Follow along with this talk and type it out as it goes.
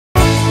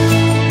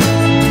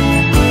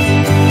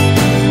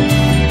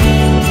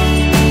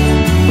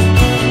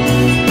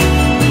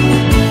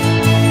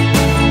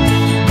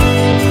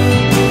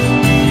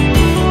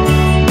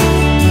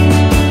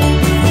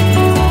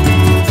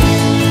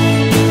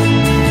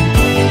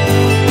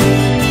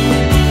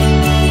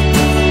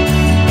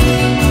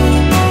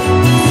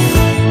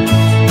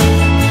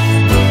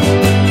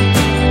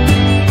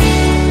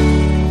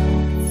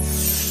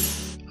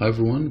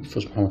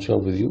First Muhammad Shah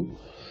with you.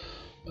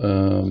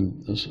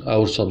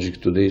 Our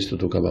subject today is to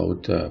talk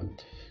about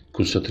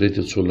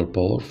concentrated solar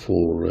power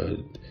for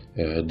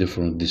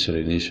different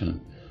desalination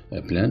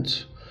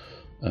plants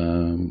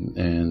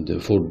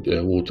and for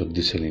water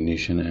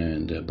desalination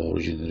and power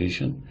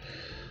generation.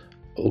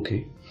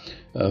 Okay,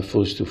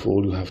 first of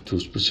all, you have to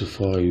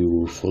specify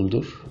your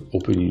folder.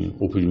 Open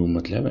your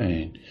MATLAB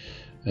and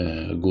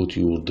go to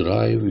your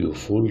drive, your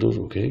folder.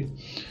 Okay,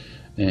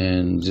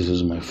 and this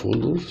is my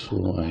folder,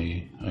 so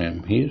I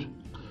am here.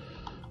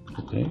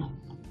 Okay,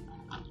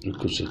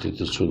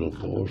 concentrated solar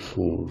power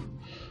for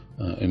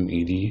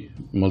MED,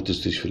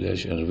 multi-stage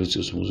flash, and reverse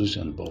osmosis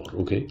and power.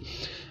 Okay,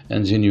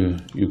 and then you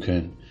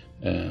can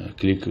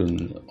click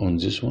on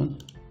this one,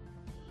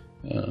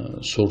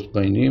 sort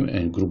by name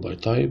and group by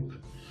type.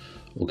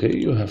 Okay,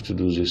 you have to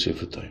do this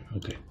every time.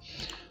 Okay,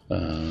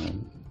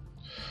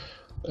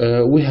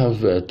 we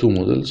have two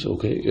models.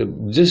 Okay,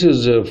 this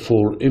is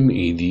for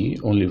MED,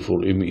 only for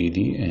MED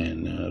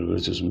and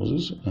reverse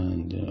osmosis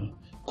and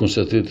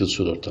concentrated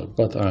solar power,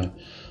 but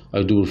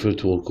I do prefer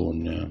to work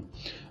on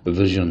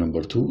version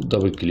number 2.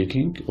 Double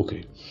clicking.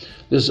 Okay,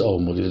 this is our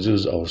model, this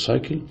is our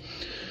cycle.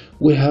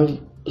 We have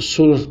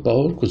solar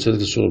power,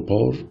 concentrated solar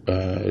power.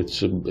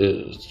 It's a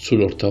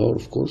solar tower,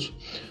 of course,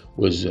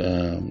 with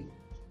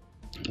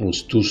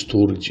two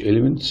storage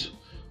elements,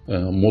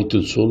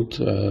 molten salt,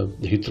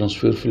 heat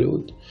transfer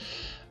fluid.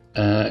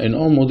 In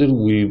our model,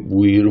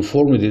 we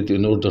reformed it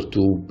in order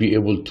to be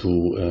able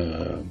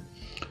to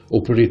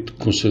operate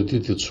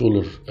concentrated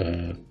solar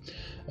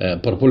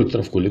parabolic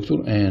trough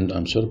collector and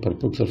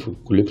parabolic trough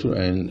collector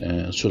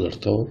and solar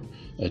tower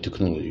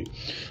technology.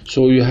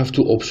 So you have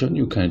two options.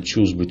 You can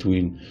choose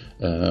between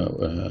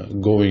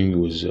going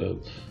with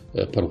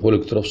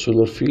parabolic trough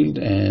solar field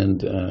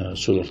and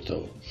solar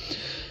tower.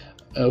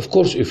 Of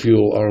course, if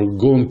you are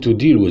going to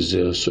deal with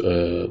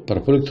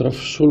parabolic trough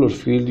solar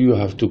field, you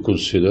have to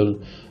consider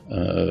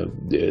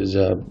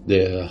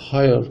the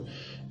higher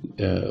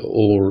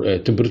or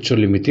temperature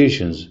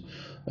limitations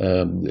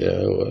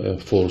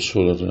for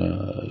solar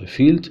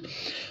field.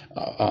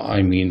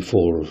 I mean,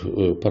 for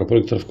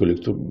parabolic trough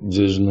collector,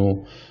 there is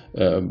no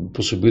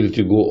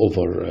possibility to go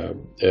over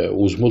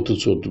with molten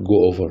salt to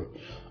go over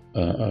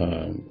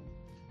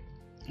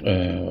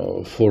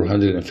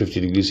 450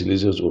 degrees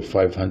Celsius or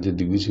 500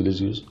 degrees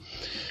Celsius,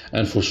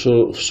 and for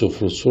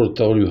solar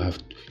tower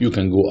you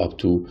can go up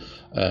to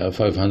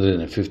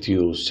 550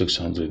 or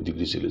 600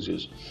 degrees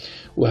Celsius.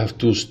 We have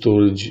two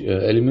storage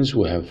elements.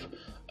 We have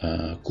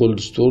cold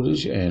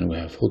storage and we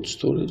have hot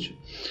storage,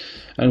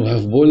 and we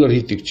have boiler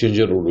heat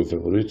exchanger or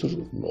evaporator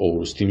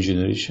or steam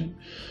generation.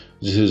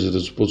 This is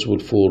responsible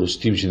for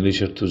steam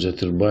generation to the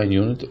turbine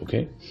unit.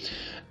 Okay,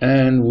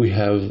 and we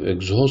have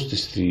exhaust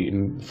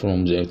stream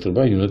from the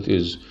turbine unit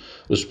is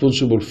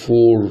responsible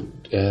for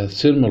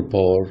thermal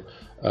power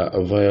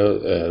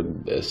via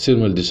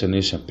thermal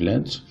desalination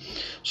plants.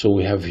 So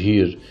we have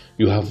here,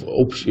 you have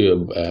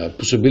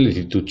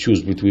possibility to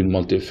choose between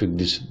multi-effect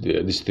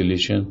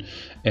distillation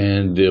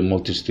and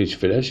multi-stage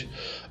flash.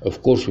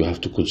 Of course, we have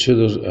to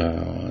consider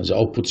the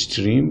output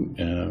stream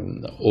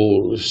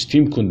or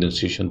steam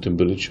condensation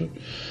temperature,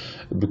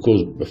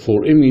 because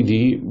for MED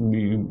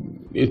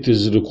it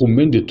is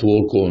recommended to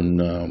work on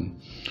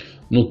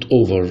not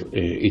over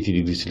 80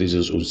 degrees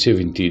Celsius or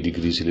 70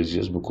 degrees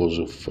Celsius because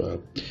of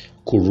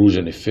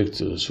corrosion effect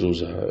through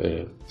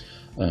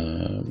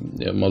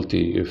the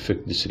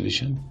multi-effect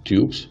distillation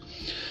tubes.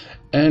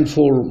 And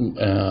for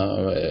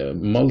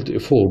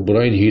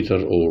brine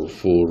heater or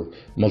for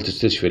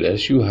multi-stage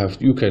flash,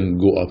 you can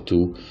go up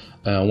to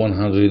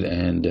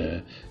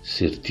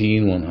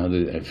 113,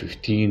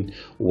 115,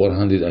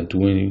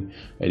 120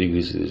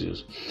 degrees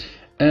Celsius.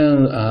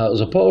 And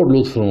the power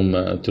load from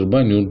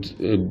turbine unit,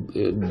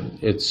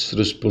 its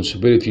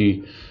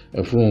responsibility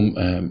from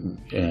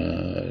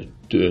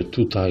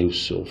two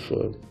types of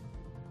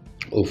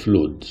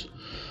loads.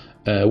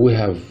 We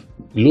have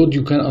load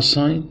you can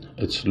assign.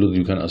 It's load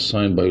you can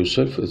assign by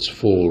yourself. It's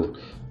for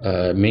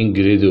main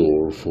grid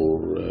or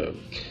for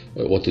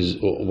what is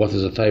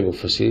the type of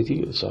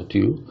facility. It's up to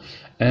you.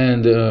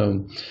 And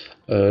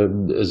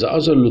the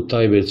other load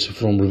type, it's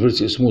from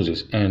reverse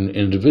osmosis, and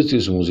in reverse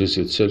osmosis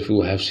itself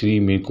we have three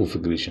main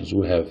configurations.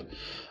 We have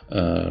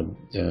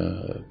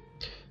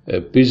a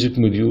basic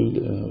module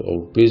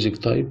or basic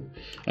type,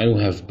 and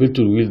we have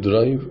built-to-wheel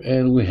drive,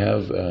 and we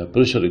have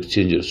pressure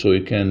exchanger. So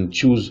you can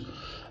choose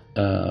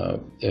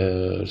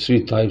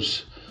three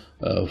types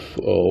of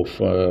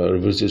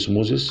reverse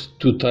osmosis,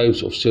 two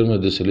types of thermal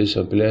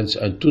desalination plants,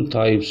 and two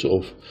types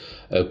of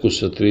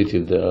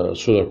concentrated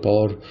solar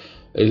power.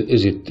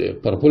 Is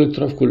it parabolic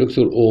trough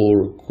collector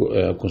or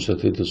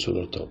concentrated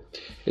solar tower?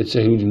 It's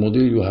a huge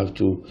model. You have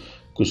to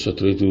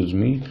concentrate with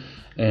me,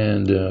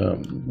 and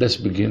let's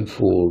begin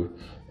for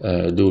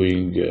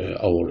doing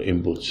our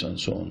inputs and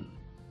so on.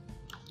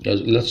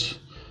 Let's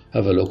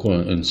have a look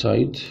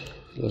inside.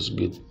 Let's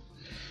get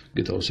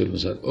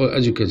ourselves inside.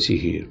 As you can see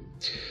here,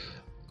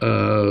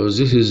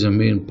 this is the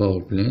main power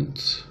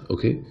plant.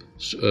 Okay,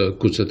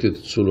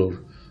 concentrated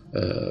solar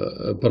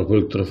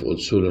parabolic trough or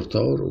solar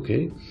tower.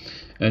 Okay.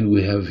 and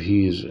we have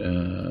here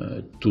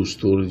two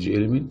storage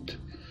element,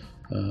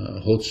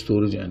 hot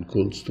storage and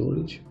cold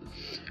storage,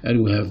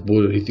 and we have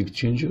boiler heat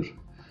exchanger,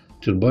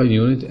 turbine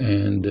unit,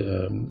 and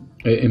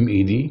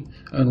MED,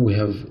 and we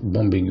have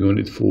pumping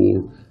unit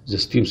for the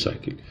steam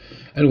cycle.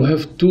 And we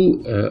have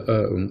two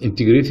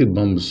integrated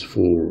pumps,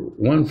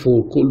 one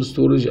for cold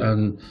storage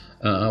and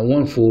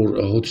one for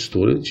hot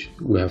storage.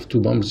 We have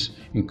two pumps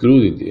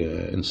included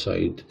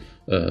inside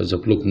the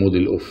block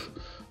model of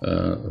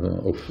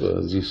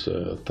this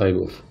type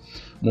of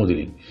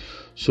modeling.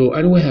 So,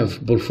 and we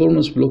have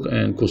performance block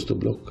and cost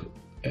block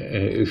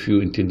if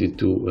you intended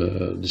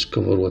to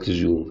discover what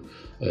is your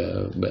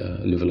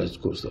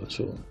levelized cost and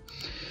so on.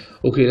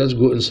 Okay, let's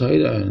go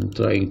inside and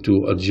trying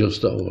to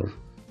adjust our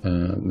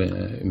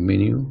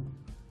menu.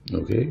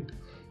 Okay,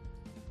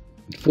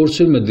 for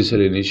thermal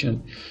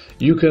desalination,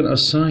 you can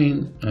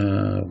assign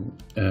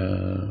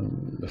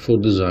for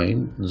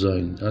design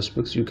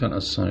aspects, you can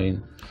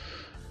assign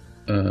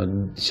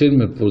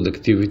thermal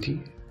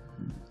productivity,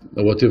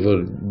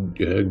 whatever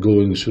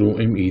going through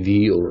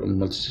MED or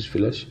multi-stage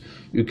flash,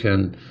 you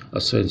can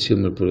assign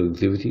thermal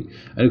productivity,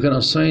 and you can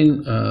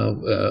assign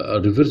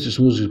reverse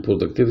osmosis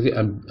productivity,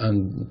 and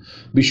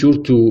be sure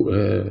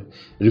to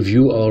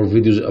review our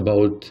videos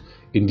about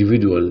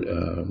individual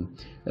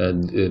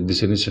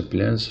desalination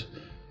plants,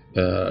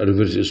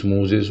 reverse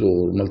osmosis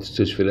or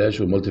multi-stage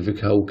flash or multi-fic.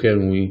 How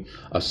can we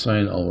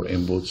assign our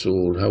inputs,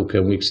 or how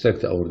can we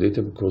extract our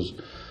data, because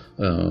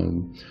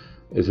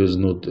it is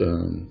not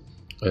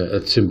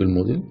a simple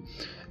model.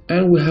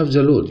 And we have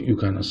the load, you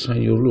can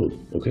assign your load.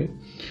 Okay,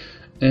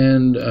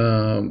 and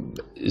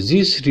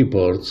these three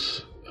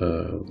parts,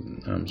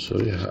 I'm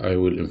sorry, I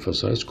will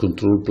emphasize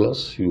Control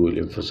Plus, you will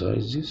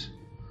emphasize this.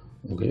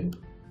 Okay,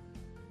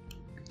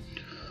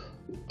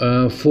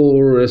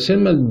 for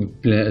thermal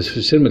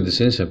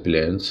desalination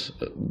plants,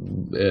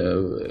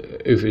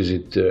 if is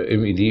it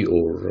MED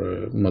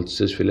or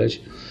multi-stage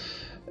flash,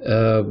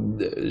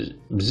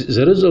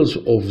 the results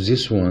of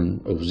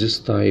this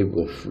type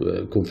of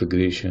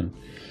configuration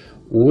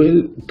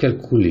will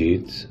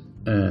calculate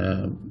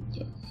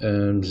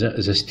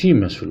the steam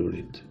mass flow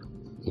rate.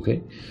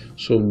 Okay,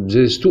 so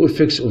there is two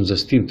effects on the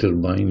steam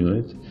turbine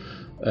unit.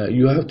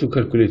 You have to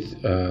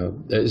calculate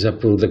the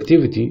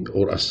productivity,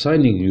 or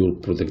assigning your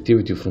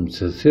productivity from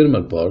the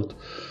thermal part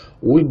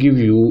will give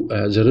you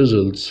the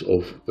results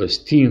of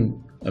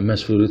steam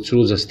mass flow rate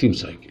through the steam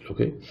cycle.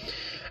 Okay,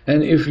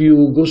 and if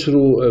you go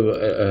through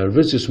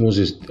reverse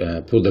osmosis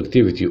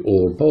productivity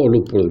or power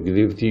loop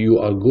productivity, you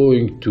are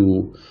going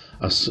to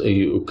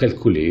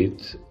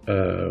calculate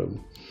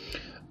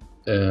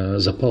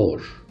the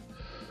power.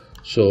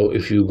 So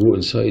if you go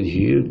inside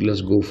here,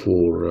 let's go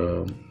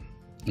for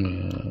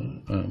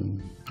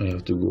I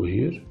have to go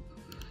here,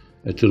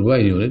 a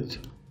turbine unit.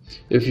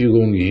 If you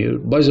go here,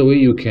 by the way,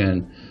 you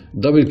can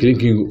double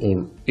clicking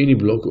on any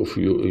block of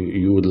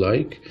you would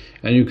like,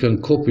 and you can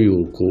copy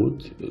your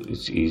code.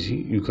 It's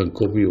easy, you can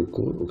copy your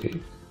code. Okay,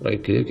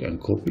 right click and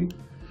copy.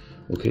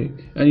 Okay,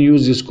 and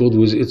use this code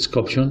with its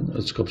caption.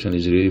 Its caption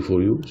is ready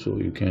for you, so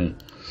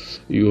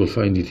you will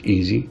find it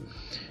easy.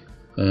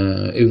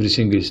 Every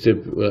single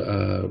step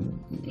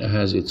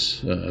has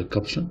its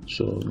caption,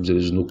 so there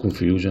is no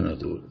confusion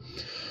at all.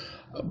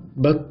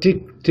 But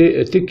take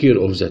care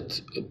of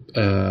that.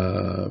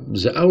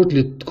 The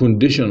outlet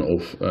condition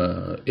of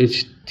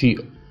HT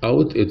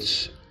out,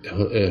 it's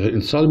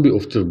enthalpy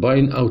of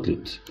turbine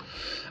outlet.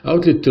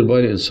 Outlet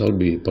turbine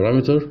enthalpy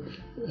parameter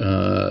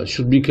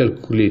should be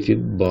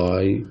calculated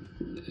by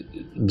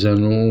the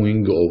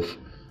knowing of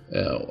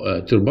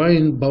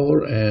turbine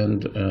power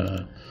and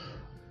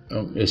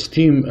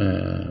steam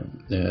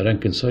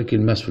Rankine cycle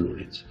mass flow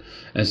rates.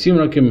 And steam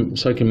Rankine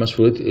cycle mass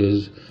flow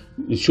rate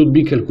should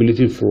be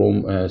calculated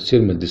from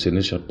thermal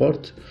desalination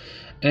part,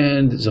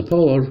 and the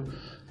power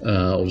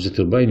of the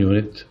turbine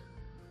unit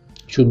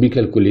should be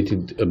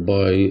calculated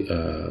by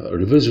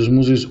reverse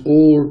osmosis,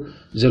 or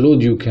the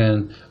load you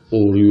can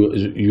or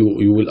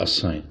you will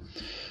assign.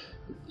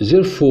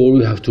 Therefore,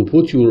 you have to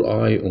put your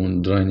eye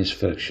on dryness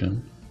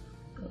fraction,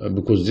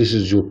 because this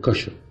is your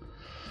cushion.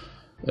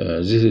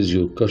 This is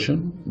your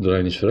cushion,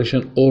 dryness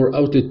fraction, or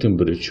outlet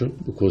temperature,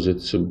 because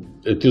it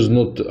is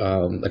not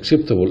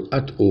acceptable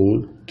at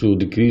all to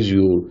decrease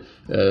your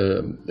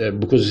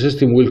because the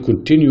system will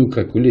continue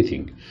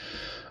calculating,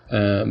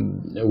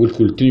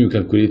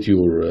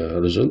 your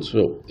results.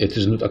 So it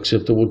is not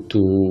acceptable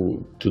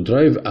to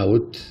drive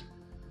out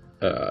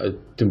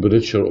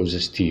temperature of the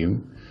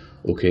steam.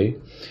 Okay,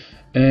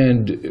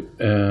 and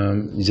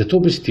the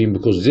top steam,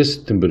 because this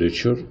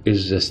temperature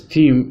is the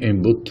steam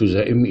input to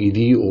the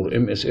MED or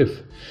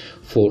MSF.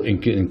 For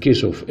in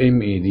case of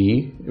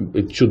MED,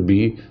 it should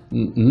be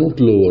not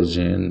lower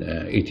than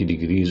 80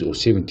 degrees or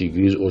 70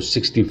 degrees or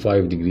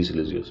 65 degrees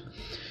Celsius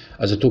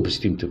as a top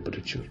steam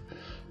temperature,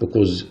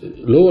 because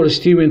lower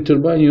steam in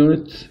turbine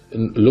unit,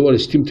 lower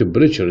steam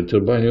temperature in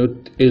turbine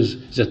unit is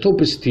the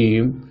top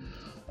steam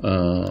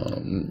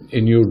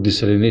in your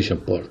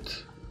desalination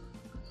part.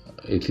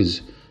 It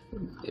is,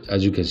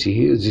 as you can see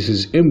here, this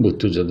is input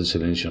to the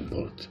desalination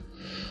part.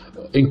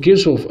 in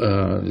case of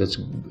let's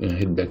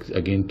head back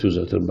again to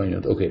the turbine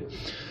unit. Okay,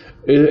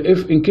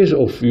 if in case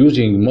of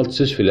using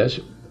multi-stage flash,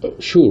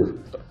 sure,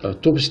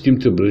 top steam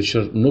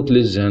temperature not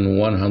less than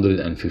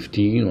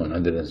 115,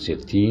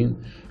 113.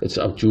 It's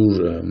up to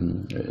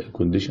your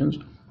conditions.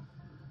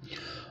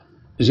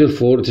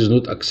 Therefore, it is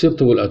not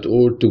acceptable at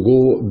all to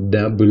go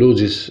down below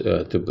this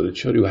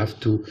temperature. You have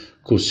to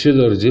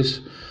consider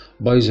this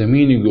by the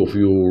meaning of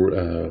your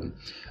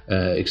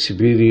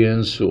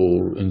experience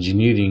or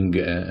engineering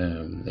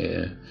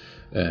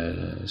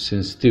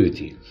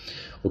sensitivity.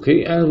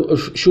 Okay, and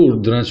sure,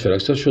 the transfer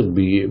factor should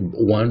be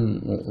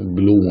 1,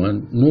 below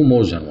 1, no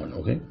more than 1.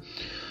 Okay,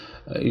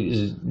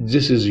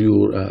 this is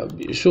your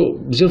so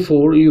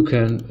therefore you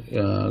can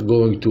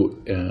going to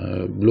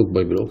block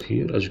by block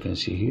here, as you can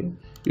see here.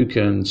 You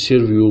can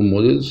serve your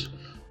models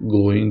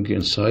going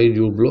inside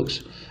your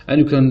blocks,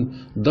 and you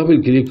can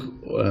double click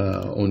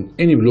on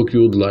any block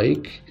you would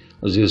like.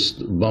 This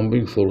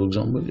bumping, for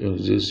example,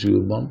 this is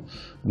your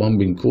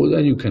bumping code,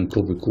 and you can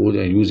copy code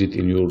and use it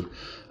in your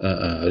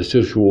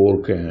research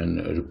work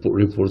and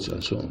reports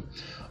and so on.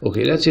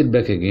 Okay, let's head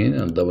back again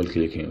and double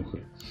clicking.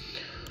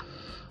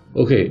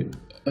 Okay,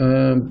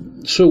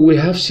 so we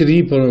have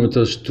 3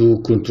 parameters to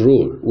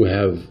control. We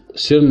have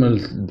thermal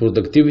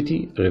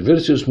productivity,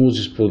 reverse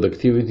osmosis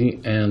productivity,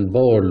 and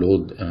power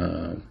load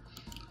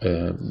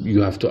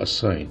you have to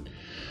assign.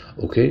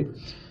 Okay,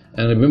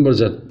 and remember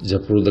that the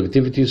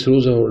productivity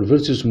through the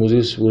reverse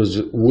osmosis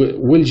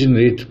will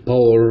generate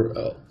power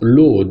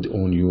load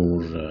on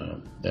your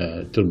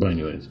turbine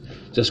unit.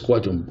 That's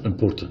quite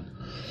important.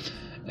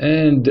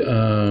 And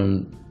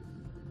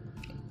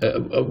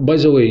by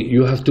the way,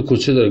 you have to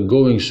consider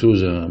going through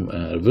the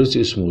reverse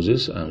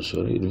osmosis.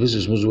 Reverse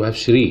osmosis. We have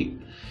 3: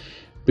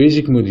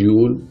 basic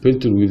module,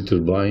 pellet wheel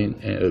turbine,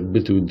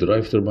 pellet wheel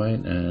drive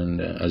turbine,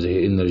 and as a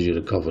energy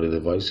recovery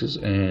devices,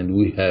 and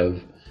we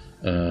have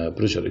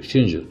pressure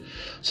exchanger.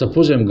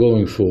 Suppose I'm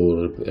going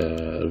for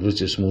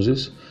reverse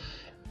osmosis.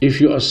 If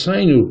you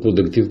assign your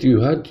productivity,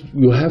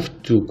 you have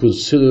to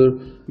consider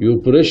your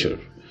pressure.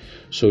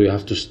 So you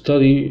have to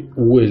study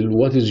well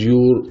what is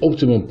your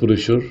optimum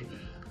pressure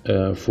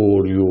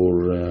for your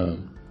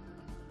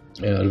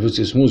reverse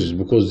osmosis,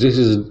 because this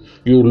is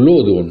your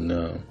load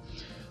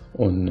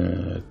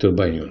on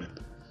turbine unit.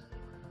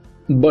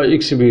 By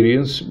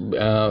experience,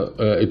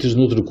 it is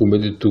not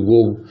recommended to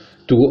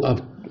go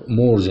up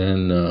more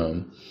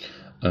than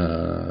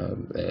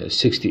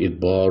 68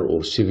 bar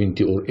or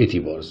 70 or 80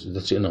 bars.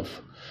 That's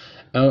enough.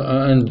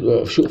 And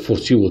for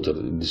seawater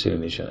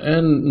desalination,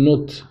 and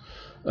not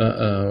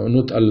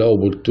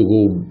allowable to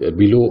go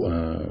below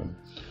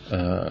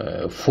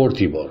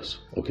 40 bars.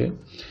 Okay,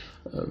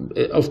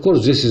 of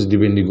course this is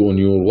depending on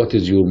what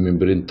is your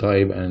membrane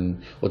type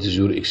and what is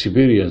your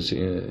experience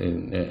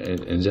in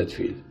that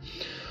field.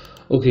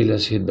 Okay,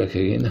 let's head back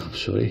again. I'm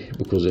sorry,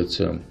 because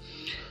it's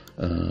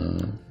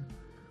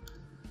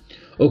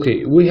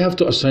okay, we have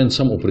to assign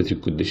some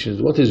operating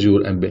conditions. What is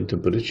your ambient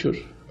temperature?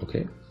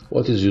 Okay,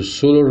 what is your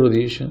solar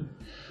radiation?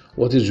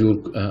 What is your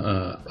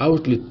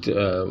outlet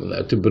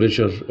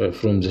temperature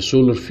from the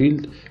solar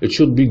field? It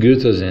should be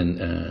greater than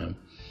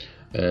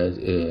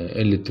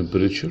inlet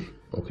temperature.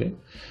 Okay,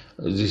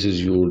 this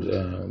is your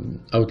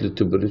outlet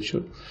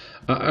temperature.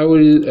 I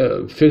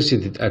will fix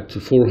it at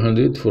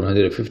 400,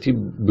 450,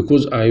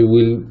 because I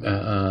will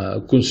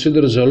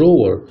consider the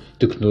lower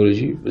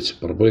technology. It's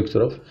parabolic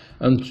trough,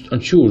 and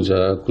ensure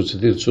the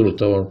concentrated solar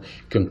tower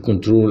can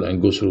control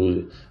and go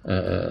through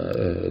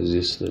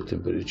this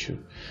temperature.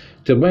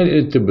 Turbine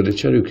inlet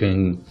temperature, you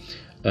can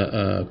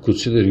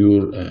consider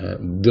your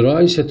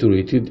dry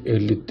saturated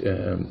inlet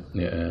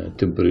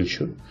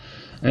temperature,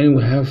 and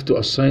we have to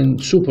assign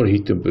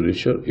superheat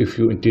temperature if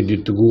you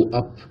intended to go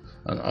up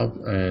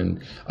and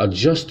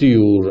adjust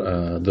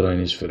your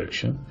dryness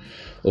fraction.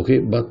 Okay,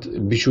 but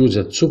be sure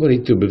that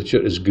superheat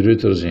temperature is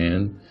greater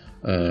than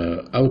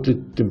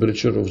outlet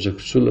temperature of the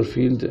solar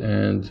field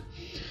and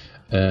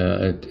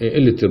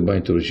inlet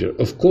turbine temperature.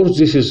 Of course,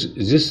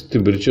 this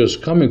temperature is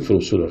coming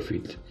from solar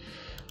field.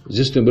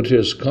 This temperature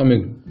is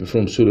coming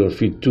from solar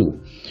field too.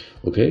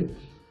 Okay,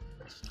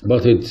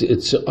 but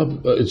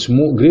it's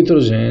more greater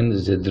than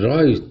the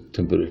dry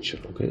temperature.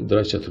 Okay,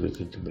 dry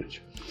saturated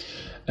temperature.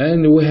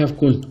 And we have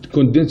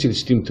condensed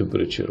steam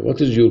temperature.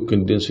 What is your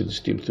condensed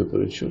steam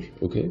temperature?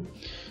 Okay,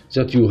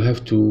 that you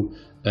have to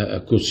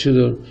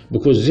consider,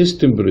 because this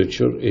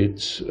temperature,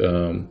 it's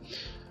the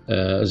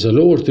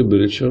lower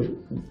temperature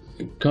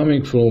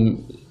coming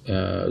from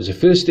the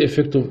first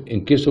effect of,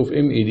 in case of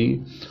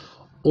MED,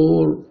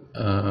 or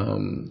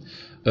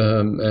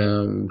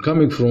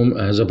coming from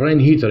the brine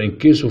heater in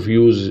case of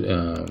using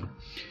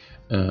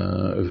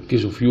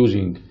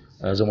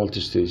the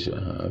multi-stage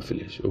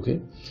flash. Okay.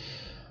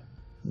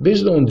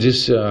 Based on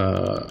this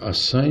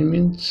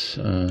assignment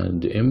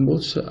and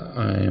inputs,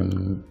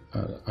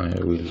 I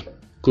will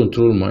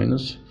control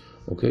minus.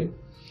 Okay.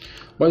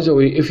 By the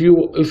way, if you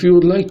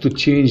would like to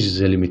change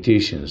the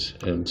limitations,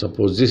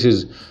 suppose this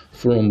is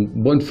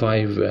from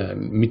 0.5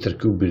 meter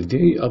cube per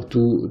day up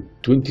to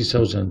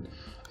 20,000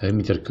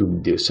 meter cube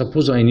per day.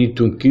 Suppose I need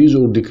to increase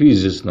or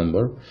decrease this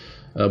number.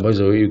 By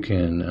the way, you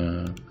can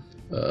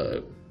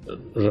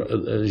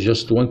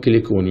just one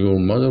click on your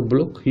mother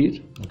block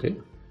here, okay,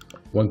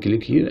 one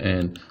click here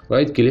and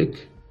right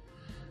click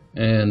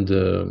and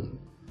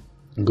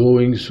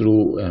going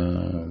through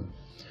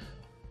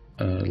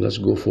let's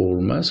go for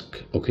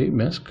mask, okay,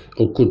 mask,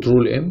 or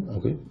control M,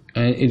 okay,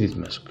 and edit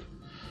mask.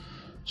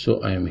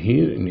 So I am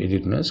here in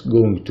edit mask,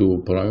 going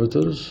to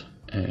parameters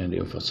and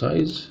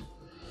emphasize,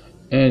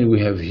 and we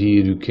have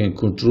here you can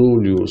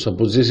control your,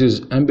 suppose this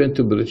is ambient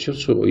temperature,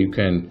 so you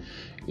can,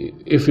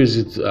 if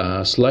it's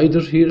a slider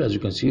here, as you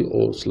can see,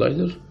 or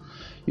slider,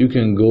 you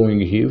can go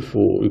here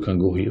for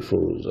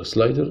the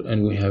slider,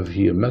 and we have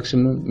here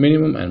maximum,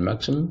 minimum, and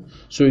maximum,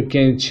 so you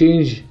can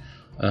change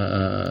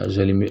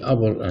the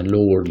upper and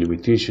lower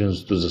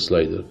limitations to the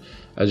slider.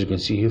 As you can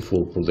see here,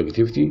 for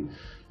productivity,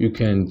 you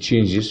can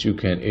change this, you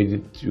can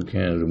edit, you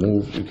can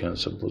remove, you can,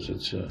 suppose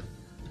it's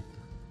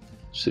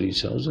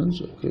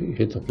 3000, okay,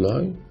 hit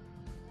apply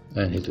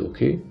and hit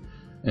OK,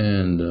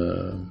 and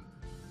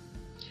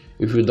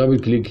if you double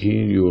click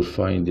here, you will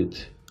find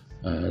it,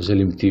 the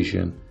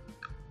limitation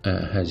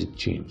has it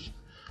changed,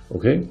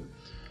 okay,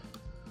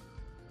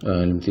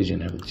 limitation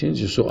have it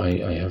changed. So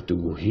I have to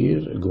go here,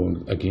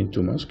 going again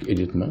to mask,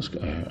 edit mask,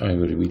 I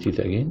will repeat it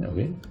again,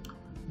 okay,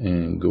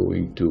 and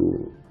going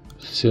to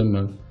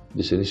thermal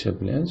desalination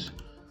plants,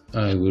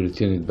 I will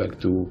return it back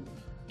to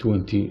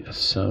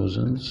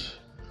 20,000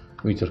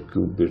 meter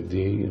cube per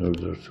day in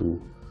order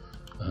to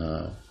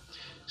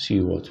see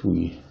what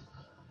we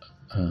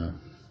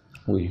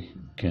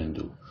can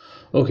do.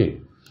 Okay,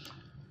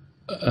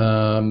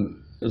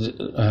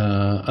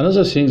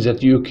 another thing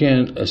that you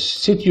can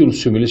set your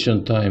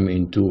simulation time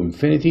into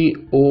infinity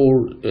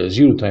or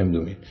zero time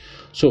domain.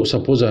 So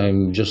suppose I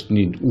just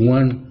need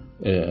one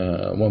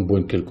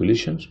point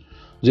calculations.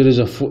 There is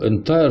a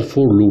entire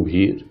for loop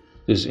here.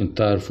 This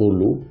entire for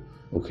loop,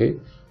 okay.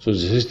 So the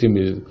system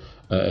is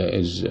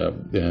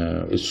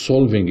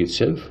solving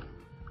itself.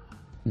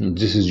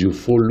 This is your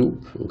for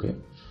loop, okay,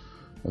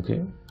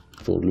 okay,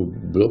 for loop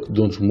block.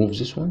 Don't remove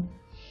this one,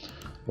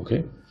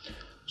 okay.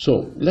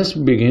 So let's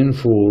begin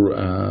for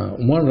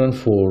one run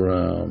for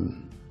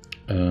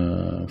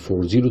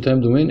zero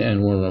time domain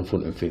and one run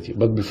for infinity.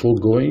 But before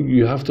going,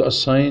 you have to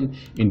assign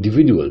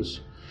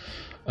individuals.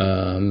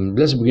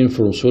 Let's begin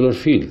from solar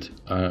field.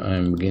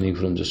 I'm beginning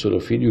from the solar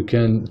field. You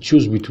can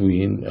choose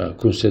between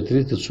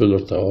concentrated solar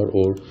tower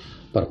or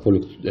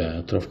parabolic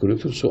trough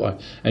collector. So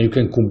and you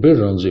can compare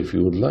runs if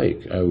you would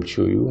like. I will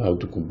show you how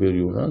to compare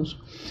your runs.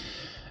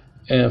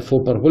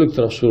 For parabolic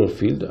trough solar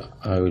field,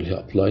 I will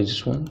apply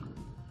this one.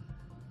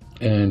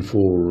 And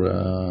for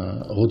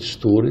hot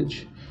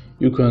storage,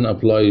 you can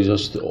apply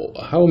just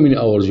how many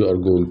hours you are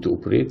going to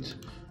operate,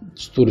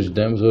 storage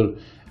diameter,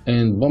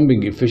 and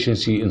pumping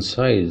efficiency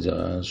inside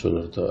the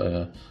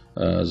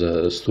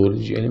the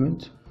storage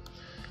element,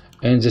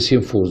 and the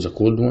same for the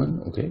cold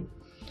one, okay.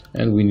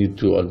 And we need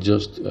to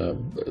adjust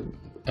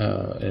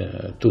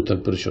total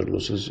pressure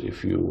losses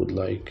if you would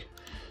like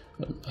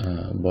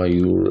by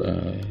your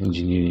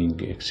engineering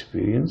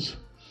experience.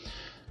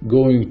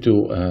 Going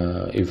to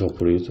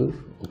evaporator,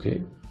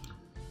 okay,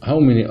 how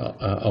many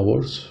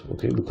hours,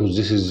 okay, because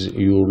this is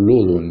your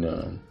load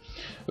on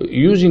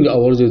using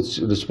hours. It's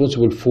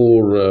responsible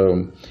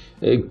for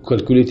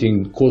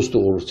calculating cost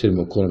or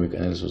thermoeconomic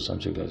analysis or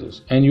something like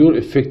this. And your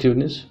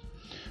effectiveness,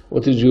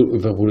 what is your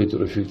evaporator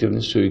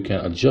effectiveness? So you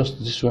can adjust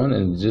this one,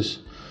 and this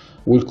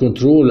will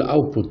control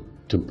output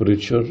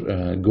temperature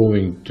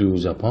going to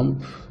the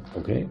pump,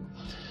 okay.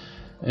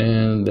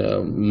 And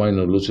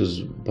minor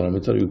losses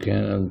parameter you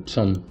can, and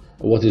some,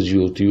 what is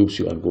your tubes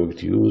you are going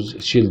to use,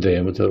 shield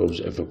diameter of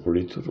the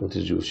evaporator, what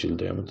is your shield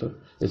diameter.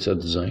 It's a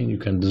design, you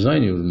can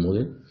design your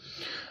model.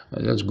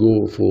 Let's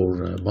go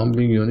for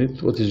pumping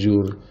unit. What is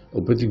your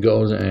operating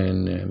hours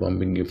and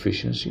pumping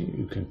efficiency?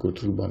 You can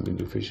control pumping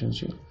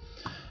efficiency.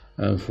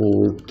 And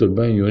for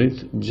turbine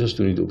unit, just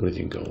to need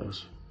operating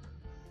hours.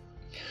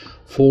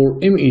 For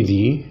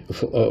MED,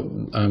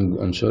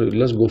 I'm sorry,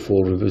 let's go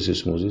for reverse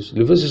osmosis.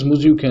 Reverse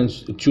osmosis, you can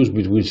choose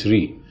between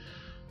three: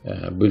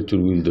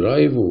 built-to-wheel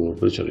drive, or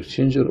pressure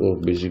exchanger, or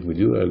basic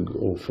module. I'll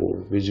go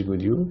for basic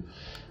module.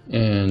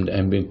 And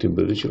ambient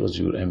temperature, what's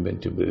your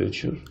ambient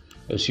temperature?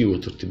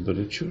 Seawater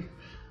temperature.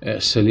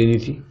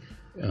 Salinity,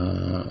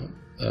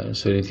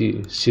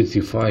 salinity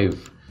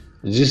 35.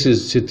 This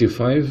is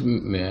 35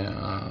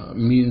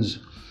 means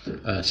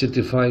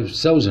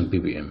 35,000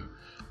 ppm.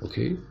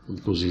 Okay,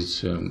 because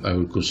it's I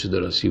will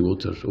consider a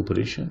seawater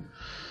operation.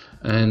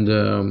 And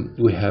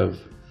we have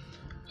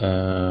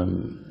a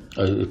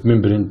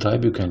membrane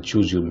type. You can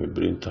choose your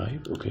membrane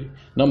type, okay.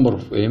 Number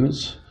of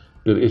elements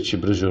per each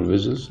pressure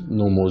vessels,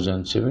 no more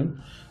than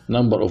 7.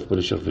 Number of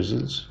pressure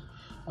vessels.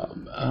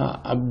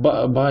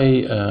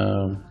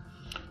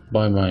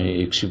 By my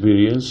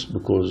experience,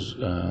 because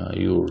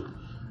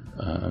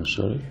I'm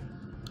sorry,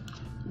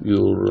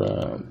 your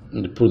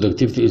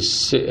productivity is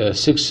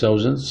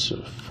 6,000.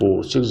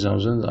 For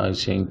 6,000, I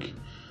think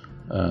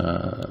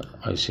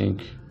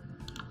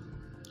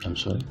I'm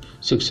sorry,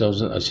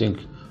 6,000, I think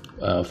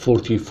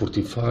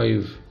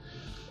 45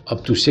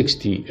 up to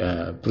 60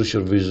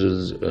 pressure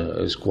vessels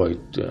is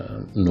quite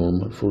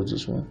normal for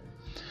this one.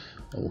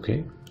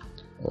 Okay,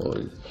 or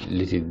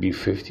let it be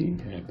 50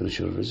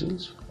 pressure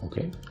vessels.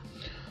 Okay,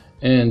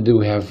 and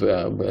we have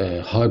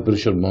high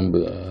pressure pump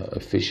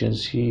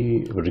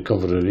efficiency,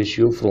 recovery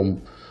ratio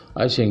from,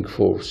 I think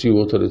for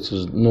seawater it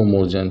is no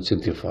more than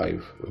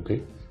 35.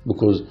 Okay,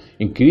 because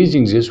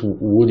increasing this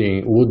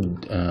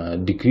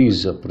would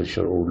decrease the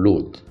pressure or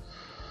load.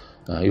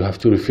 You have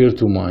to refer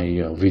to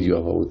my video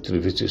about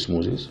reverse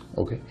osmosis.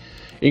 Okay,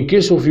 in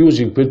case of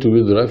using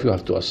pill-to-wheel drive, you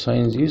have to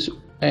assign this,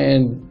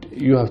 and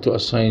you have to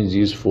assign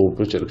this for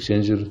pressure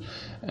exchanger,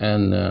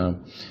 and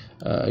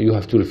you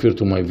have to refer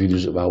to my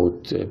videos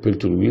about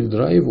pill-to-wheel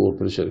drive or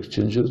pressure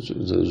exchangers.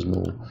 There is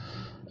no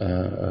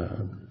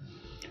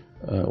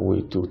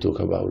way to talk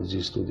about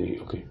this today.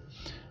 Okay,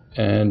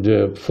 and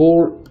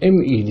for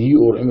MED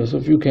or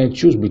MSF, you can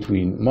choose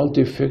between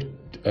multi-effect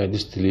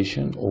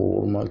distillation or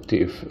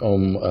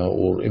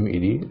or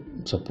MED.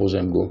 Suppose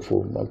I'm going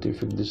for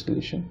multi-effect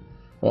distillation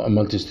or a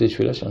multi-stage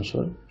flash. I'm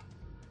sorry.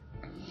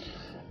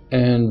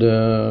 And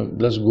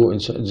let's go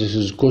inside. This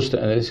is cost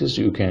analysis.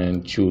 You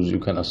can choose. You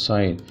can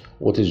assign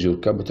what is your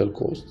capital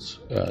costs,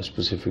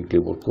 specific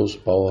labor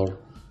cost, power,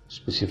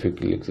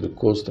 specific electric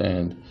cost,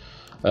 and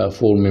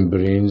for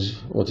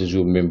membranes, what is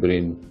your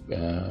membrane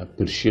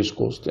purchase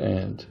cost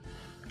and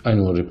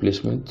annual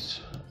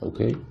replacement.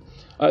 Okay,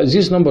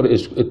 this number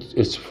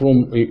it's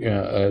from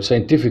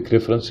scientific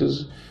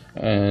references,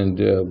 and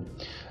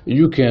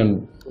you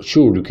can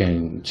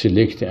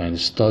select and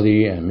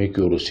study and make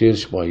your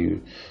research by.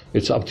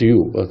 It's up to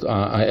you, but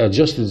I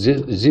adjusted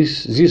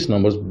these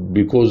numbers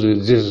because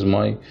this is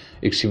my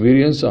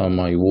experience and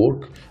my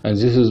work, and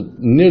this is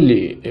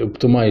nearly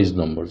optimized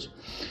numbers.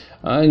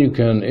 And you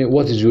can,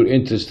 what is your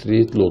interest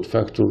rate, load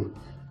factor,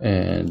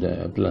 and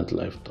plant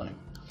lifetime.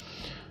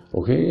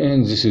 Okay,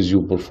 and this is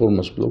your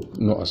performance block.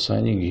 No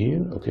assigning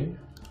here. Okay,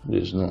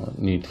 there's no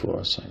need for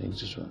assigning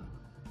this one.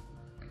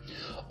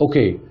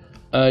 Okay,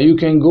 you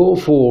can go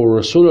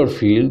for solar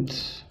field.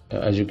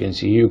 As you can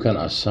see here, you can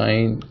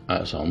assign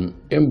some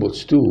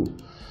inputs too.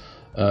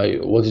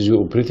 What is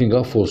your operating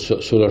up for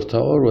solar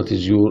tower? What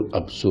is your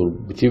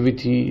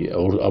absorptivity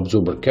or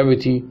absorber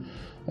cavity?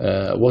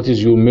 What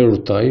is your mirror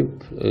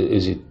type?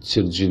 Is it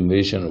third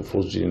generation or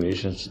fourth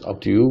generation? It's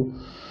up to you.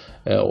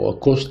 Or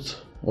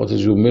cost. What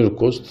is your mirror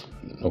cost?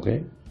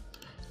 Okay,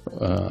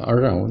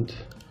 around.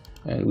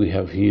 And we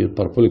have here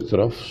parabolic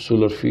trough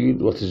solar feed.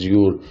 What is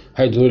your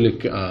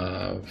hydraulic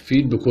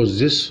feed? Because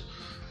this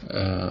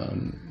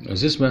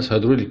mass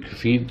hydraulic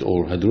feed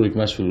or hydraulic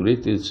mass flow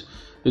rate is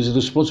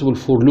responsible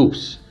for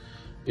loops.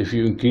 If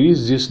you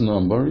increase this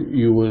number,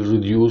 you will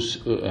reduce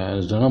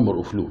the number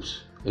of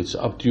loops. It's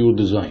up to your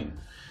design.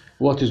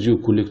 What is your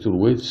collector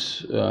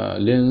width,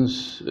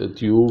 length,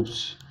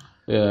 tubes,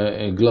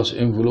 a glass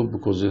envelope?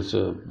 Because it's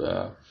a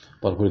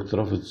parabolic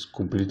trough, it's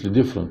completely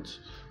different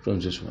from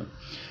this one.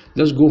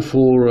 Let's go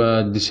for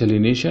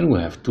desalination. We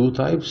have two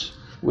types.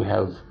 We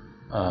have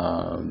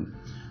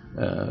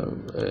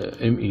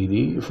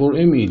MED. For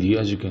MED,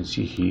 as you can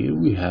see here,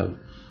 we have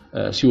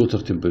seawater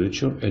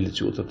temperature, LH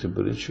seawater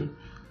temperature,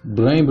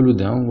 brine blow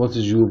down. What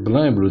is your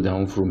brine blow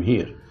down from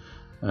here?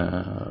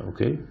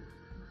 Okay,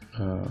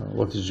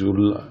 what is your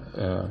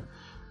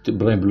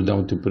brine blow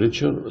down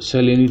temperature?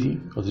 Salinity.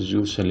 What is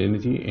your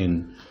salinity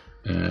in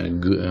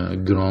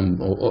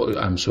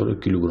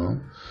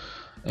kilogram?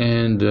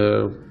 And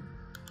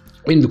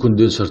in the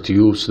condenser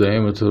tubes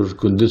diameter,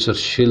 condenser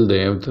shell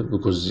diameter,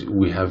 because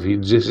we have here,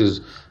 this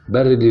is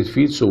barrel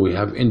feed, so we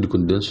have in the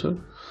condenser.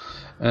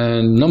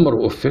 And number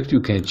of effect,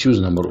 you can choose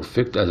number of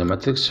effect as a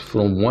matrix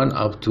from 1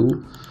 up to,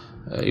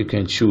 you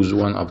can choose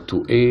 1 up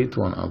to 8,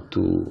 1 up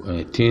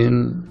to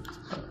 10.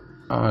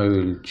 I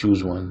will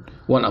choose 1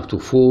 up to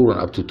 4, 1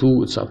 up to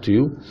 2, it's up to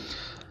you.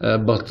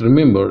 But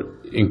remember,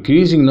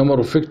 increasing number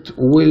of effect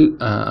will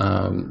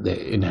the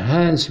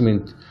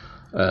enhancement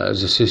the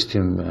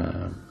system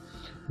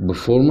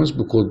performance,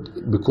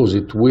 because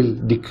it will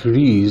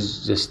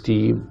decrease the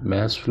steam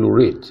mass flow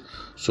rate.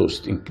 So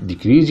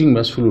decreasing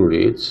mass flow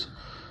rates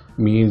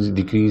means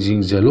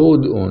decreasing the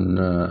load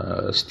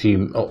on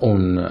steam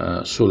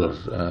on solar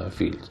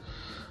field.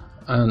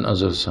 And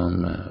other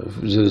some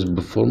there is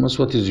performance.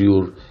 What is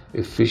your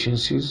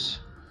efficiencies?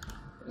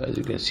 As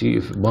you can see,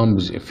 if pump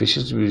is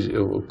efficiency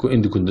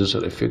in the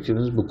condenser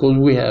effectiveness, because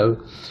we have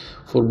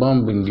for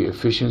pumping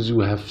efficiency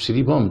we have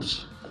 3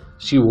 pumps: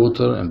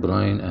 seawater and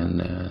brine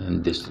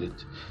and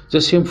distillate. The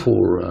same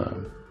for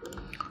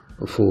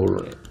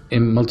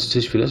in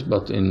multi-stage flash,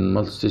 but in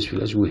multi-stage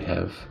flash we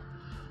have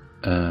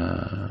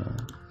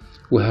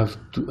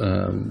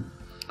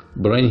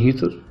brine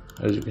heater.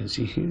 As you can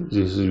see here,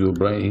 this is your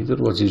brine heater.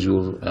 What is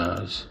your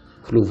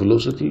flow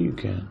velocity? You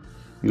can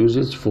use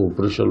it for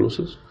pressure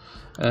losses.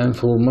 And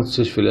for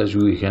multi-stage flash,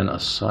 we can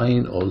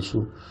assign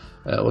also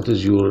what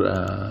is your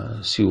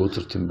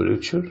seawater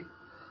temperature.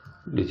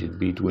 Let it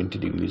be 20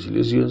 degrees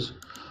Celsius.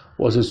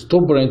 What is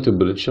top brine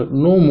temperature?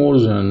 No more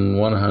than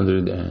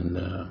 100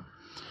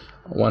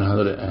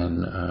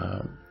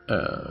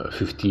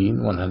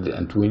 15,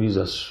 120,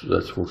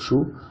 that's for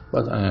sure.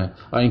 But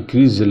I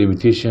increase the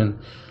limitation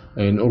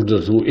in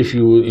order to, if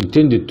you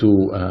intended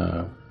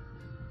to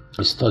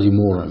study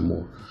more and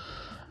more.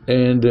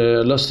 And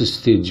last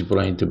stage,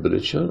 brine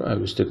temperature, I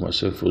will stick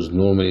myself with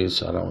normally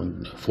it's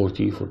around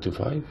 40,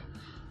 45.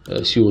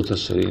 Seawater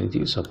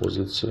salinity, suppose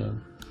it's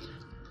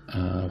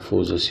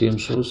for the same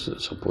source,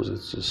 suppose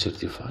it's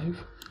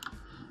 35.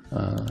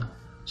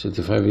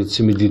 35, it's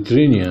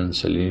Mediterranean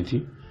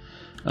salinity,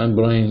 and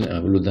brine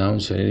blow down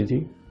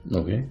salinity.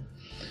 Okay,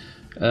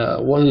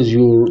 what is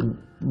your,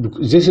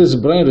 this is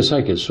brine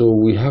recycle, so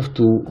we have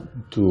to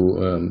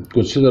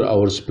consider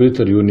our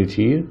splitter unit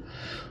here.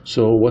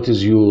 So what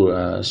is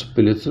your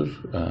splitter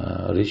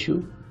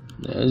ratio?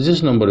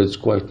 This number is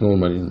quite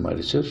normal in my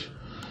research.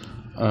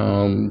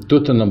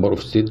 Total number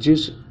of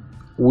stages,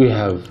 we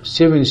have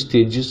 7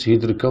 stages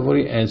heat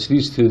recovery and 3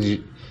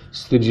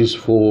 stages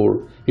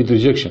for heat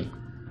rejection.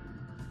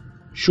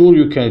 Sure,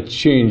 you can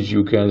change,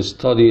 you can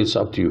study, it's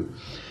up to you.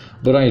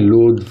 Brine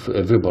load,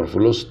 vapor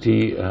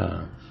velocity,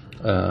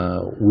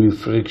 wheel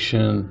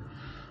friction,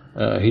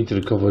 heat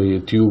recovery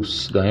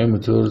tubes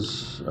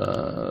diameters,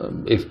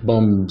 if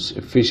bumps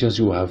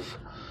efficiency, we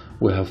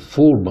have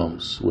 4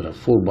 bumps.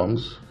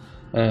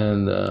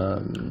 And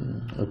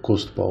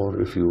cost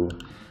power, if you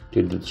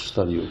did to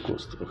study your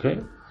cost. Okay,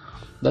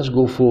 let's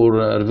go for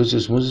reverse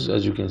osmosis.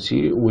 As you can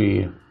see,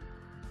 we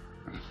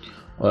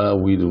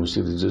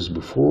demonstrated this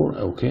before.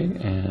 Okay,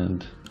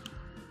 and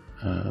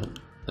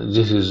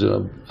this is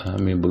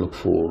main block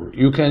 4.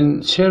 You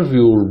can serve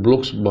your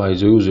blocks by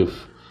the use of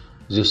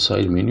this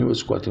side menu.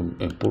 It's quite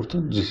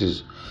important. This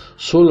is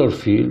solar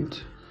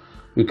field.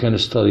 You can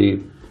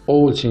study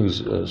all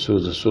things through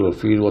the solar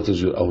field. What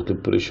is your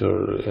outlet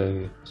pressure,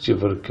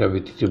 chamber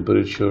cavity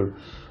temperature,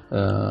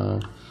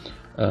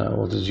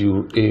 what is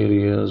your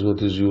areas,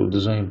 what is your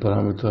design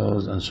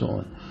parameters, and so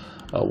on.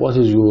 What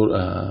is your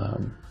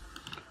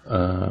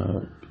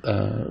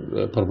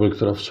parabolic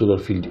trough, solar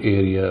field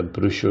area,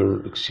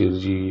 pressure,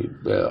 exergy,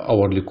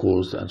 hourly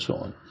cost, and so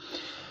on.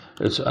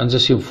 And the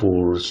same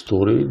for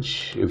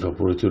storage,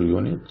 evaporator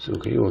unit.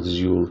 Okay, what is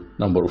your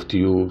number of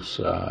tubes,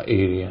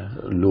 area,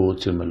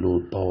 load, thermal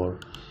load, power,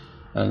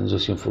 and the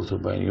same for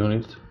turbine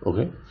unit.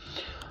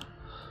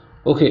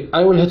 Okay,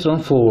 I will hit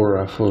run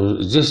for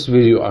this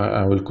video.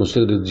 I will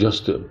consider it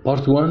just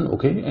part 1.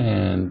 Okay,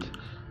 and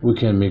we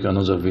can make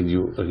another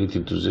video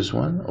related to this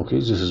one. Okay,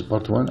 this is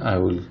part 1. I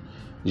will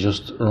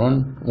just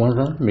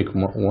make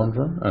one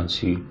run and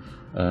see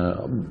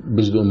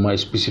based on my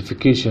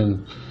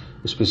specifications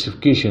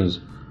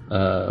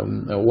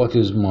what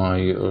is my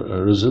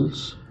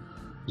results.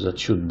 That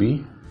should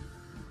be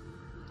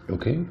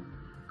okay.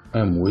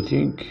 I'm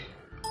waiting.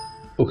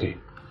 Okay,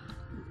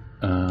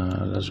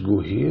 let's go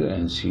here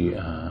and see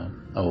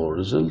our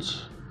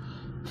results.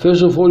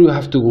 First of all, you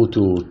have to go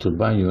to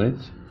turbine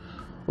unit.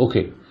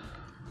 Okay,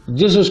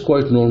 this is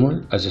quite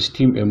normal as a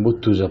steam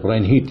input to the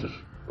brine heater.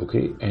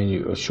 Okay,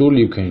 and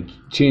surely you can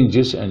change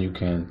this, and you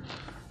can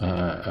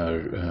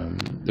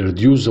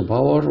reduce the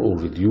power or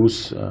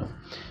reduce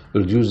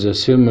the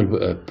thermal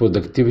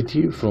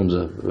productivity from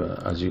the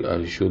as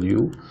I showed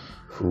you.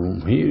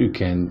 From here you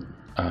can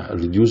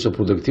reduce the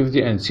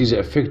productivity and see the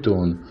effect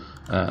on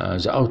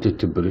the outlet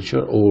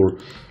temperature, or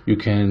you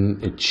can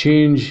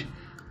change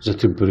the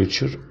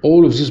temperature.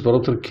 All of these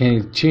parameters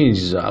can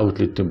change the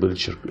outlet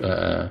temperature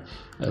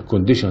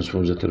conditions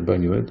from the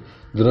turbine unit.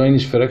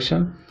 Dryness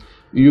fraction,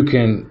 you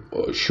can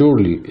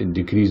surely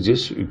decrease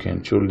this. You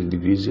can surely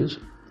decrease this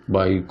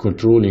by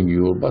controlling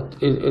your, but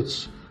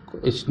it's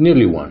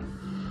nearly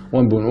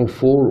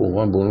 1.04 or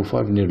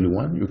 1.05, nearly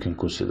 1. You can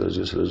consider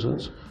these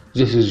results.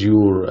 This is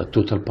your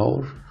total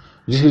power.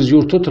 This is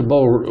your total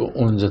power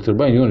on the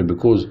turbine unit,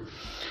 because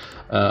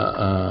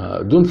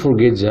don't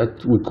forget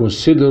that we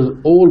consider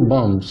all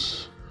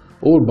bumps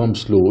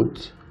load,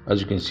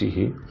 as you can see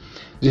here.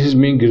 This is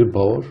main grid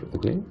power.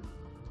 Okay,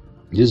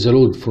 this is the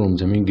load from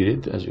the main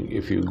grid.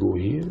 If you go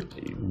here,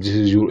 this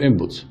is your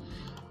inputs.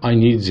 I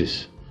need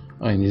this.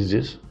 I need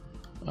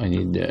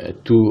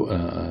 2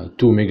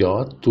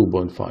 megawatt,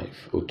 2.5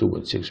 or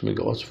 2.6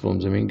 megawatts from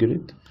the main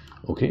grid.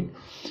 Okay,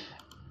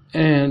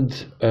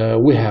 and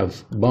we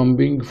have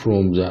bumping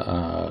from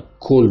the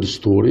cold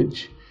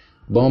storage,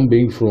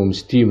 bumping from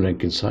steam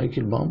Rankine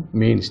cycle pump,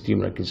 main steam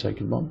Rankine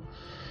cycle pump,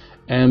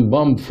 and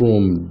bump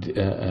from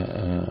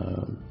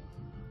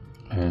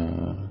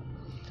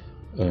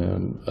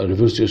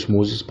reverse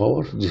osmosis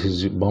power. This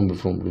is bump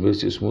from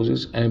reverse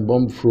osmosis, and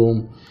bump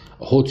from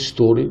hot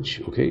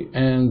storage. Okay,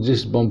 and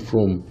this bump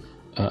from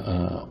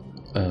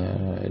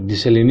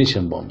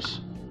desalination pumps.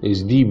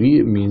 Is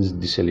DB means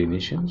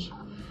desalinations.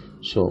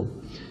 So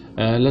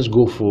let's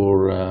go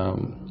for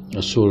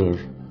a solar,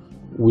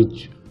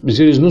 which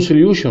there is no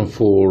solution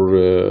for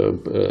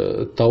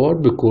tower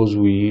because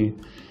we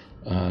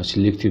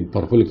selected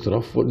parabolic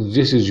trough.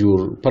 This is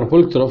your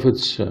parabolic trough.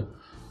 It's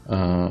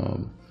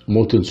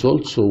molten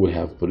salt, so we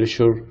have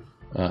pressure,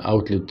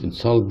 outlet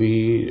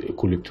enthalpy,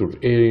 collector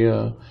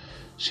area,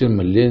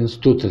 thermal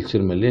length, total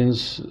thermal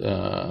length,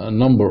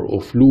 number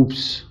of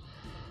loops,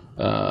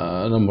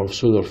 number of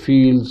solar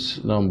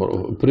fields, number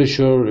of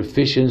pressure,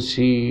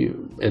 efficiency,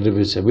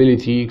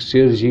 reversibility,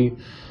 exergy,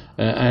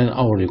 and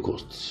hourly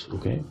costs.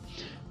 Okay,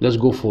 let's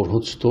go for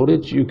hot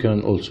storage. You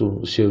can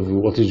also serve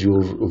what is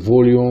your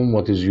volume,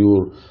 what is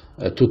your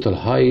total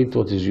height,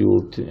 what is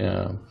your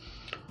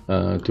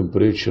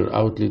temperature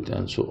outlet,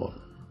 and so on.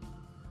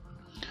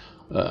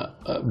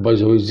 By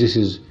the way, this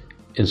is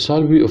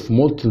enthalpy of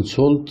molten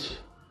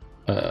salt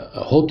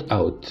hot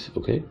out.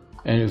 Okay,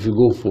 and if you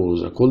go for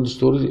the cold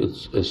storage,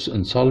 it's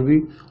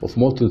enthalpy of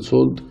molten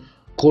salt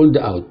cold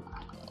out.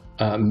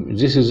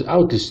 This is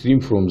out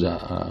stream from the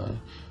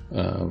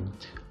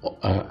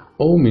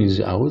O means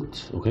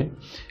out. Okay,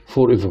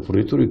 for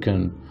evaporator, you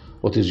can,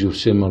 what is your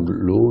thermal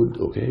load?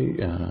 Okay,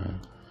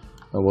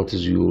 what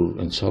is your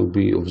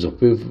enthalpy of the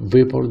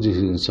vapor? This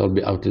is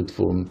enthalpy outlet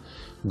from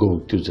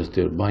going to the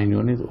turbine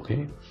unit.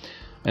 Okay,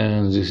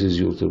 and this is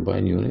your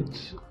turbine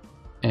unit.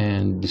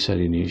 And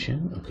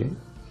desalination. Okay,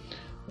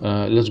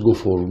 let's go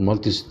for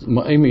MED.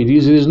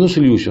 There is no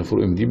solution for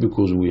MED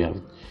because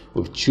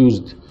we've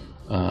chosen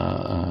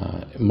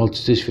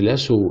multi-stage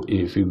flash. So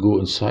if you go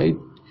inside,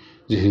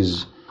 this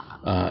is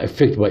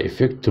effect by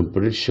effect,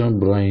 temperature,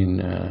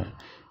 brine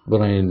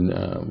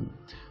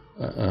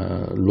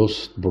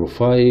loss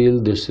profile,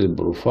 distillate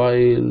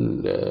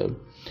profile,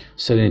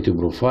 salinity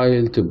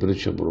profile,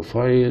 temperature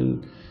profile.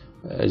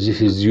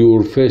 This is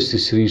your first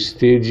 3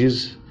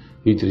 stages: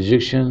 heat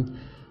rejection,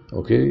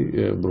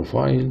 okay,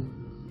 profile,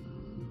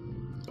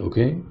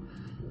 okay,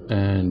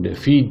 and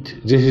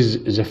feed. This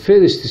is the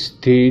first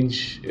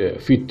stage,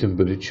 feed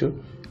temperature.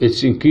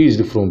 It's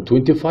increased from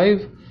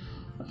 25,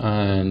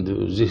 and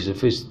this is the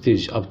first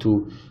stage up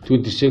to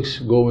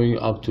 26, going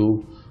up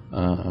to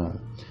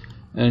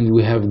and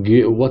we have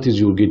what is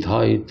your gate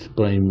height,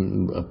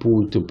 prime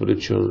pool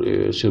temperature,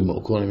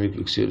 thermoeconomic,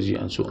 exergy,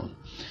 and so on.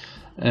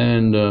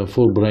 And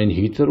for brine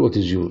heater, what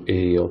is your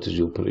A, what is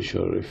your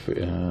pressure,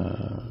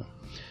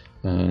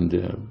 and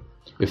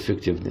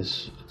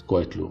effectiveness? It's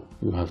quite low.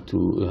 You have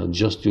to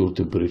adjust your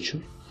temperature.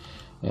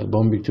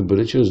 Pumping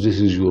temperatures, this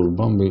is your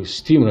pumping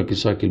steam Rankine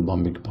cycle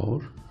pumping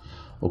power.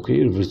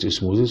 Okay, reverse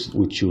osmosis,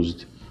 we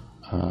choose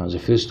the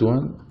first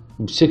one.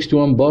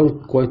 61 bar,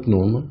 quite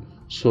normal.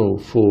 So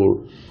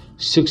for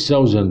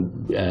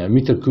 6,000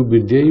 meter cube per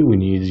day, we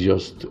need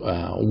just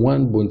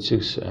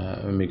 1.6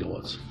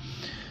 megawatts.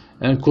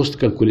 And cost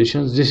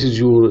calculations, this is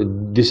your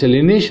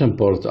desalination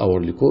part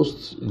hourly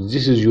cost.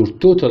 This is your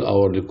total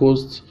hourly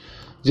cost.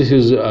 This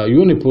is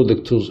unit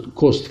product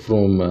cost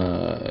from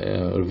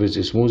reverse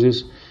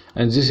osmosis,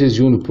 and this is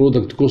unit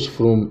product cost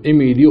from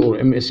MED or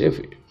MSF.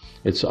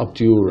 It's up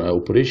to your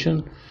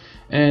operation.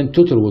 And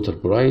total water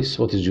price,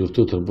 what is your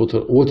total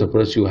water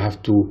price? You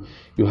have to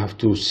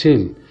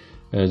sell.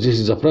 This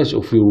is the price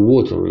of your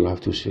water you have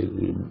to sell,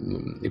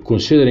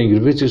 considering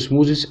reverse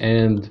osmosis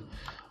and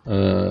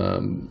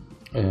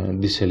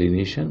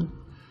desalination,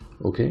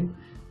 okay,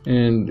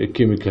 and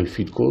chemical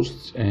feed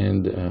costs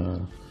and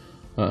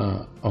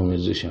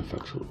ionization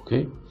factor.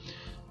 Okay,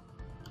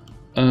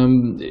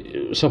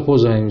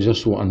 suppose I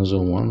just want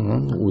another one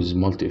run with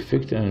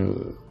multi-effect,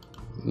 and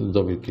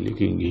double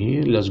clicking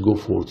here. Let's go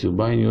for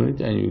turbine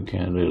unit, and you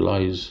can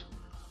realize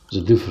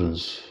the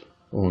difference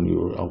on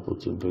your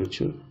output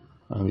temperature.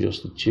 I'm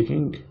just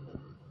checking.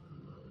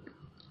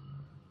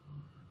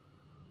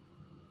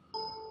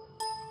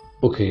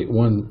 Okay,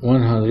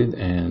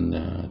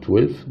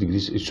 112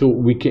 degrees. So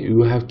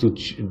you have to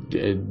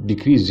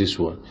decrease this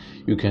one.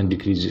 You can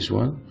decrease this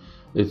one.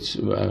 It's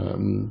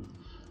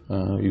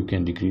you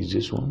can decrease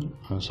this one.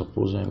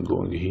 Suppose I'm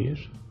going here.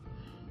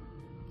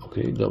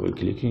 Okay, double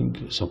clicking.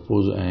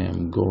 Suppose I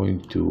am going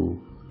to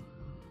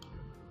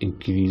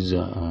increase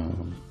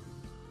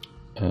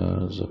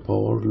the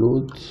power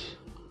load.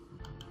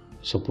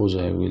 Suppose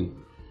I will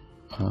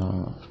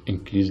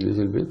increase a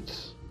little bit,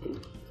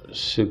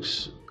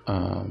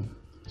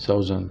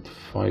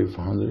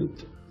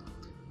 6,500.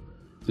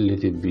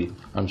 Let it be.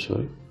 I'm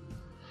sorry.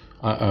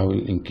 I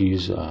will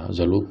increase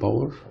the load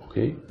power.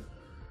 Okay,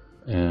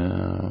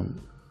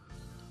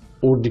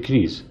 or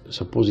decrease.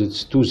 Suppose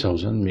it's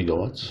 2,000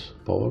 megawatts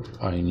power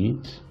I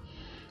need.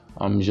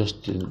 I'm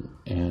just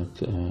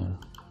at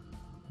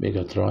make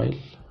a trial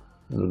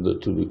in order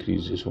to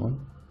decrease this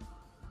one.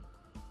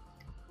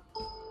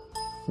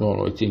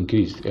 No, it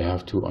increased. I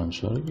have to. I'm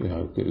sorry. You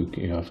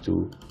have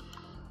to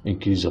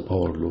increase the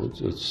power load.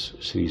 It's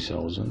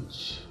 3,000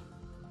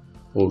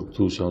 or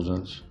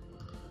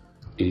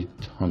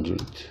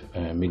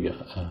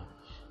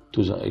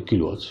 2,800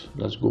 kilowatts.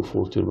 Let's go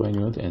for turbine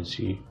unit and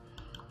see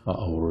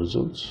our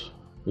results.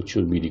 It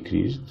should be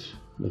decreased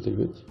a little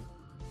bit.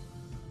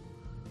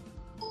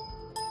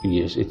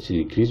 Yes, it's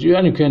decreased,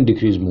 and you can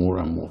decrease more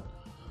and more.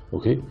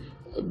 Okay,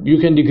 you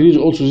can decrease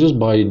also this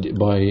by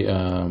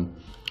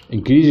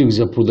increasing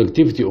the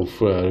productivity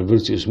of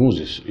reverse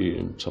osmosis.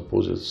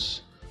 Suppose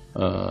it's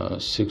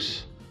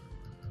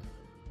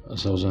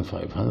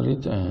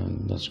 6,500,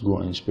 and let's go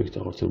and inspect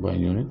our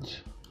turbine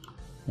unit,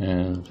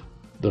 and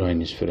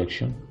dryness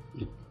fraction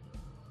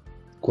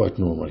quite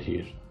normal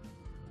here.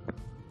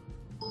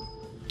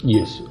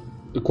 Yes,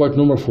 quite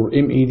normal for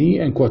MED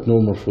and quite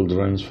normal for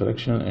dryness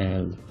fraction,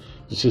 and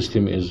the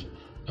system is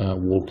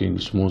working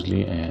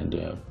smoothly. And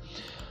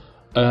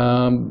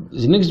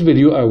the next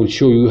video I will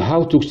show you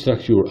how to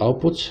extract your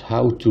outputs,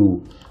 how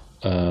to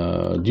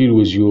deal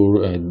with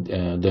your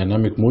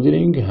dynamic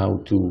modeling,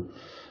 how to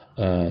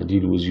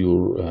deal with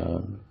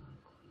your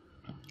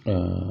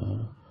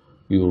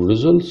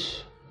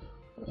results,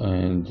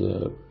 and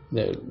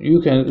you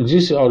can,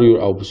 these are your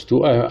outputs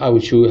too. I will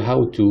show you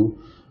how to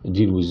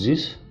deal with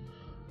this.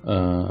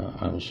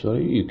 I'm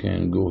sorry, you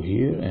can go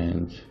here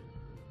and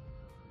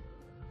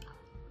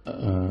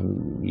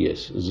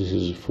yes, this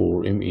is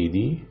for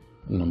MED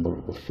number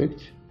of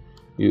effect.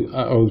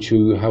 I will show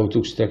you how to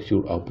extract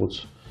your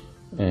outputs,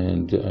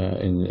 and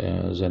in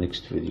the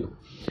next video,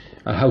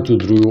 how to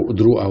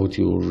draw out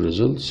your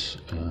results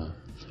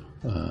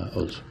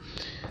also.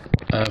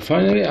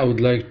 Finally, I would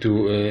like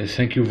to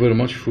thank you very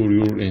much for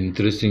your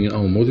interest in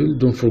our model.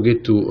 Don't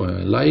forget to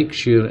like,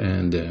 share,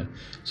 and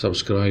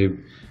subscribe.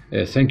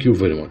 Thank you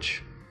very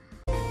much.